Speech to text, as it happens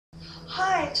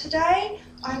Hi, today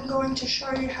I'm going to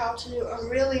show you how to do a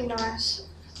really nice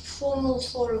formal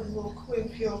sort of look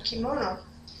with your kimono.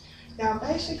 Now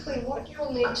basically what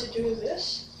you'll need to do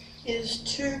this is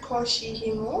 2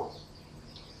 koshihimo,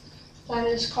 that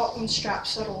is cotton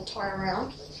straps that'll tie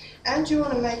around, and you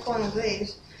want to make one of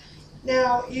these.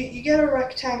 Now you get a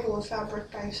rectangle of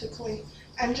fabric basically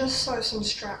and just sew some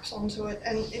straps onto it,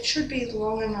 and it should be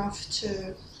long enough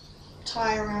to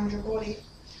tie around your body.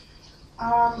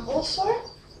 Also,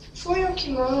 for your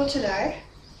kimono today,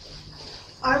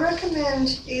 I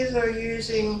recommend either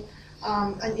using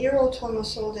an iro-tono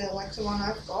solde like the one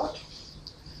I've got,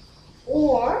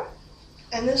 or,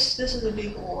 and this is a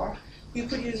big or, you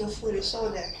could use a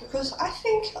furisode, because I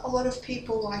think a lot of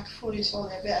people like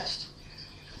furisode best,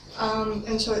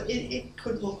 and so it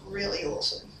could look really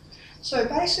awesome. So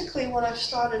basically what I've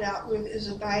started out with is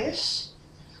a base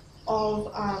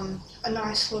of a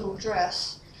nice little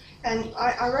dress. And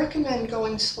I recommend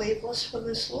going sleeveless for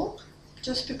this look,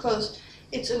 just because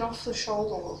it's an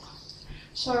off-the-shoulder look.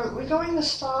 So we're going to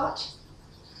start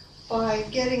by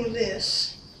getting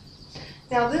this.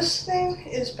 Now this thing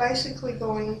is basically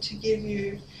going to give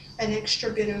you an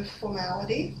extra bit of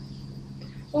formality.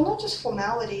 Well, not just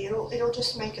formality, it'll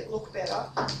just make it look better.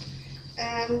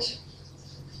 And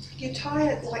you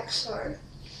tie it like so.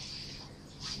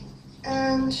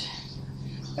 And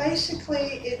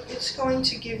basically, it's going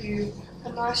to give you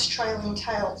a nice trailing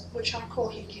tail, which I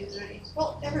call hikizuri.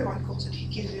 Well, everyone calls it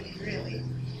hikizuri, really.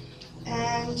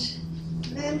 And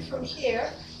then from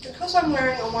here, because I'm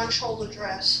wearing a one-shoulder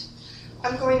dress,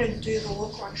 I'm going to do the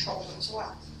look one shoulder as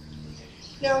well.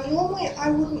 Now, normally I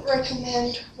wouldn't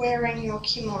recommend wearing your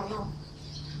kimono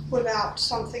without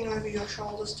something over your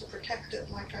shoulders to protect it,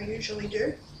 like I usually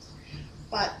do.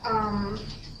 But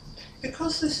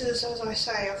because this is, as I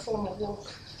say, a formal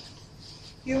look,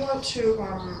 you want to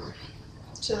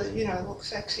look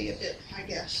sexy a bit, I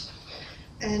guess.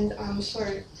 And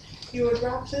so you would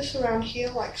wrap this around here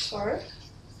like so,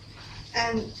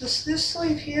 and this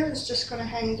sleeve here is just going to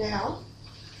hang down,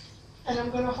 and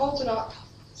I'm going to hold it up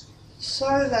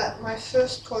so that my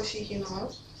first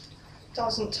koshihimo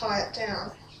doesn't tie it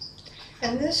down.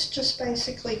 And this just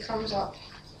basically comes up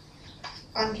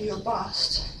under your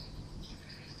bust.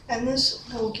 And this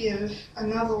will give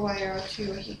another layer to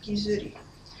your hikizuri.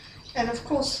 And of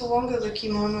course, the longer the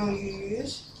kimono you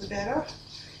use, the better.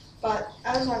 But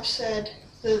as I've said,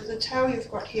 the tail you've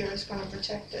got here is going to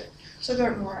protect it, so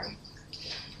don't worry.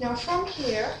 Now from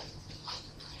here,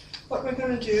 what we're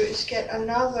going to do is get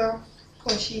another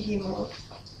koshihimo.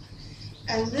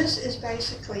 And this is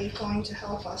basically going to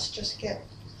help us just get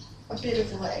a bit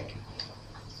of leg.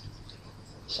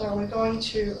 So we're going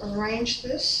to arrange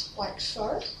this like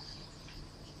so.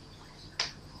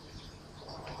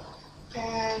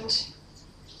 And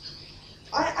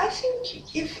I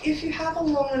think if you have a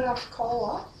long enough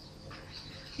collar,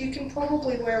 you can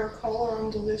probably wear a collar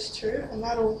under this too, and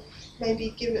that'll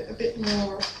maybe give it a bit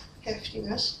more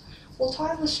heftiness. We'll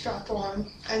tie the strap on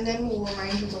and then we'll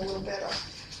arrange it a little better.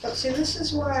 But see, this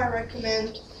is why I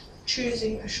recommend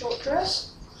choosing a short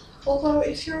dress. Although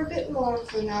if you're a bit more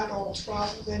of an adult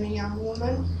rather than a young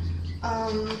woman,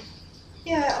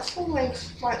 yeah, a full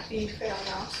length might be fair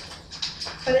enough.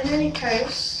 But in any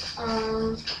case,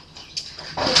 we're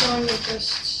going to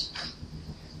just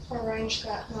arrange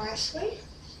that nicely.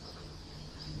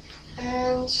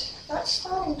 And that's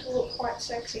starting to look quite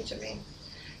sexy to me.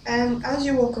 And as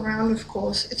you walk around, of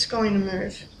course, it's going to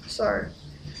move. So,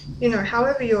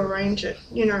 however you arrange it,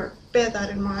 bear that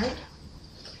in mind.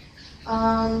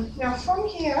 Now from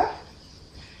here,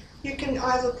 you can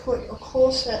either put a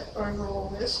corset over all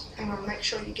this. Hang on, make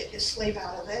sure you get your sleeve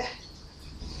out of there.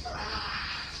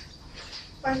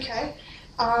 Okay,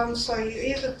 so you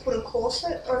either put a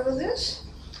corset over this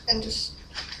and just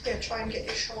try and get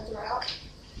your shoulder out,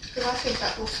 because I think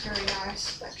that looks very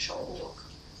nice, that shoulder look.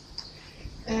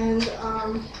 And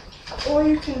or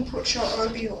you can put your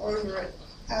obi over it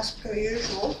as per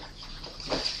usual.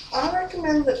 I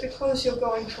recommend that because you're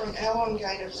going for an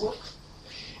elongated look,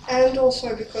 and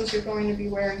also because you're going to be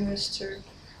wearing this to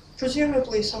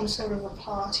presumably some sort of a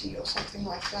party or something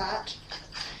like that,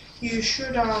 you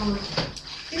should,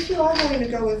 if you are going to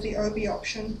go with the obi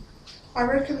option, I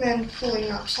recommend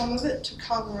pulling up some of it to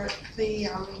cover the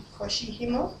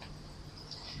koshihimo,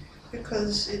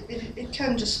 because it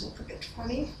can just look a bit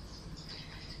funny.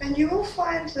 And you will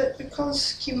find that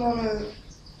because kimono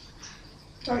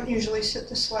don't usually sit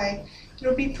this way,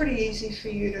 it'll be pretty easy for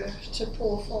you to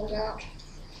pull a fold out.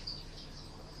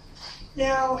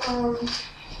 Now,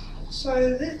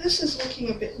 so this is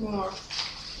looking a bit more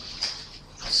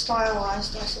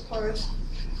stylized, I suppose.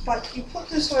 But you put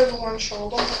this over one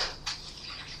shoulder,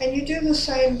 And you do the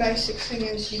same basic thing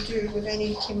as you do with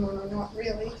any kimono, not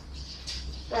really.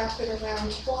 Wrap it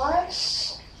around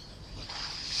twice,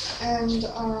 and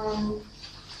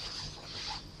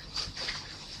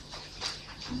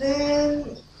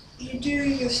then you do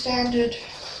your standard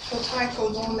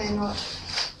taiko dome knot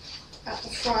at the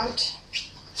front,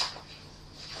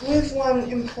 with one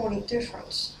important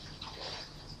difference.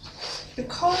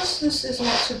 Because this is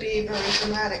not to be very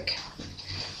dramatic,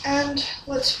 and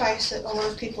let's face it, a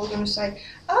lot of people are going to say,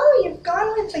 oh, you've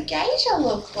gone with the geisha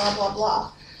look, blah blah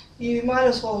blah. You might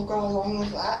as well go along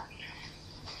with that.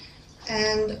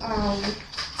 And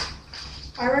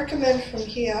I recommend from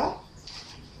here,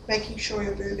 making sure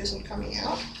your boob isn't coming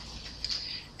out,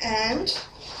 and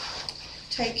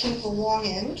taking the long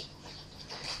end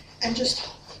and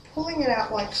just pulling it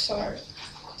out like so,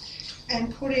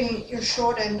 and putting your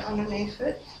short end underneath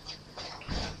it.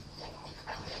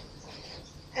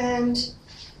 And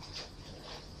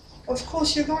of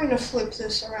course you're going to flip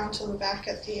this around to the back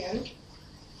at the end,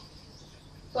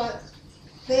 but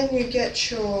then you get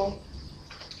your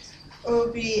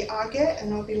obi age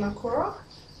and obi makura.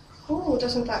 Ooh,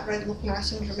 doesn't that red look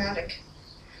nice and dramatic?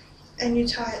 And you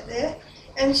tie it there.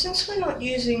 And since we're not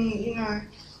using, you know,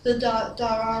 the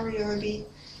darari obi,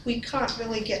 we can't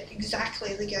really get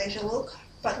exactly the geisha look,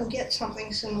 but we'll get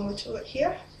something similar to it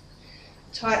here.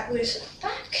 Tie it loose at the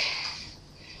back,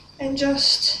 and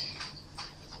just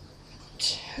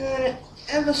turn it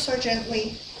ever so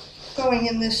gently, going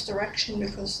in this direction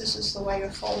because this is the way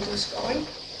your fold is going.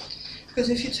 Because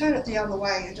if you turn it the other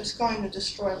way, you're just going to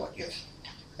destroy what you've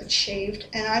achieved.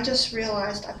 And I just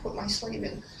realized I put my sleeve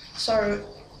in. So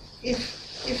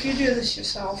if you do this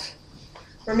yourself,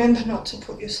 remember not to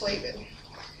put your sleeve in.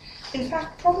 In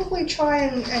fact, probably try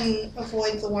and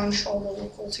avoid the one shoulder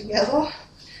look altogether.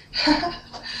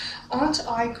 Aren't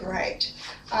I great?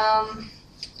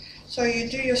 So you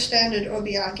do your standard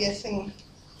obiage thing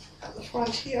at the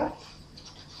front here.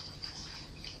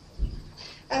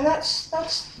 And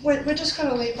we're just going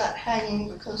to leave that hanging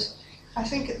because I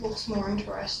think it looks more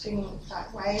interesting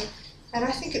that way. And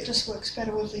I think it just works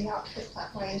better with the outfit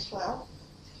that way as well.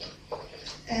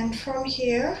 And from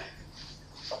here,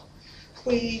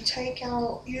 we take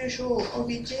our usual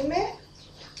obijime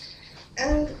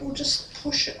and we'll just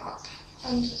push it up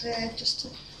under there just to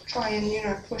try and, you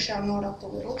know, push our knot up a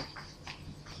little.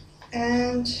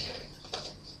 And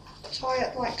tie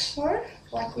it like so,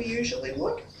 like we usually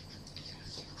would.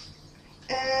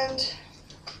 And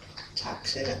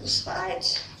tucks in at the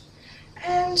sides.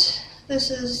 And this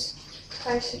is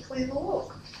basically the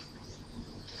look.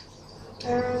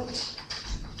 And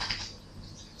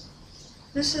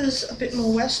this is a bit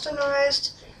more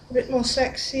westernized, a bit more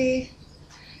sexy,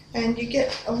 and you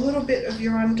get a little bit of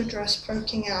your underdress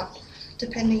poking out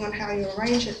depending on how you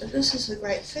arrange it. But this is the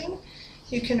great thing.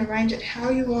 You can arrange it how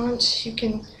you want, you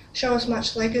can show as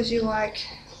much leg as you like,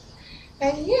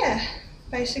 and yeah,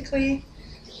 basically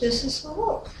this is the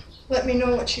look. Let me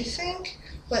know what you think,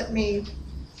 let me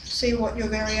see what your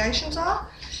variations are,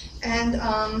 and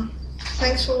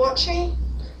thanks for watching.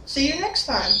 See you next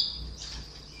time.